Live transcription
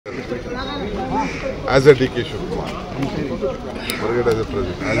As a DK Shivakumar, forget as a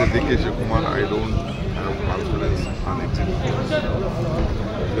president. As a DK Shivakumar, I don't have confidence on exit polls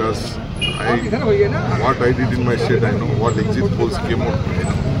because what I did in my state, I know what exit polls came out. I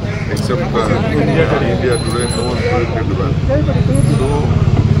know. Except India today, no one predicted well. So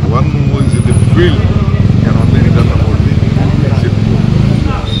one who is in the field can only tell about the exit poll.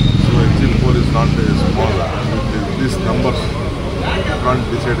 So exit poll is not a small. These numbers can't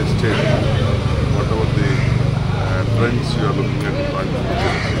decide a state. Whatever the trends you are looking at,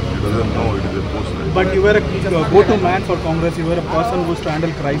 it doesn't know it is a post. But you were a go-to man for Congress. You were a person who used to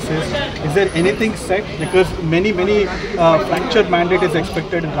handle crisis. Is there anything set? Because many fractured mandate is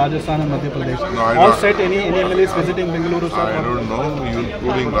expected in Rajasthan and Madhya Pradesh. No, all set? Any MLAs visiting Bengaluru? I don't know.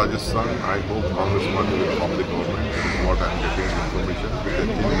 Including Rajasthan, I hope Congressman will form the government. What I am getting information with a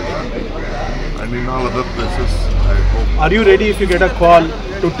thin majority. And in all other places, I hope. Are you ready if you get a call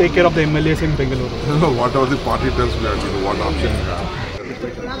to take care of the MLAs in Bengaluru? Whatever the party tells me, I will do. What option you have.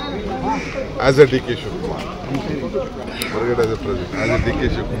 As a DK Shivakumar, forget as a president. As a DK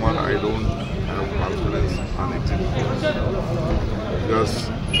Shivakumar, I don't have confidence on exit polls because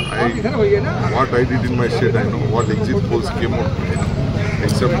what I did in my state, I know what exit polls came out. I know.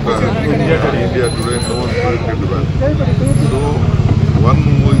 Except India today, no one predicted well. So one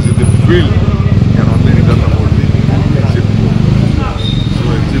who is in the field can only tell about the exit poll. So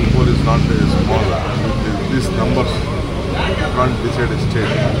exit poll is not a small. These numbers can't decide a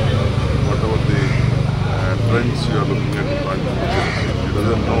state. Whatever the trends you are looking at, it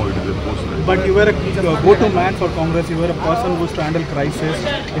doesn't know it is a post. But you were a go-to man for Congress. You were a person who used to handle crisis.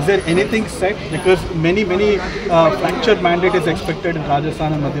 Is there anything set? Because many fractured mandate is expected in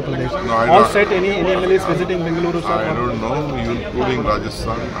Rajasthan and Madhya Pradesh. No, all set? Any MLAs visiting Bengaluru? I don't know. Including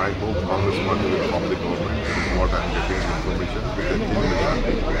Rajasthan, I hope Congressman will form the government. What I am getting information with a thin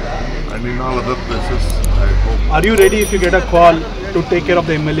majority. And in all other places, I hope. Are you ready if you get a call to take care of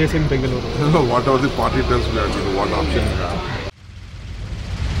the MLAs in Bengaluru? Whatever the party tells me, I will do. What option you have.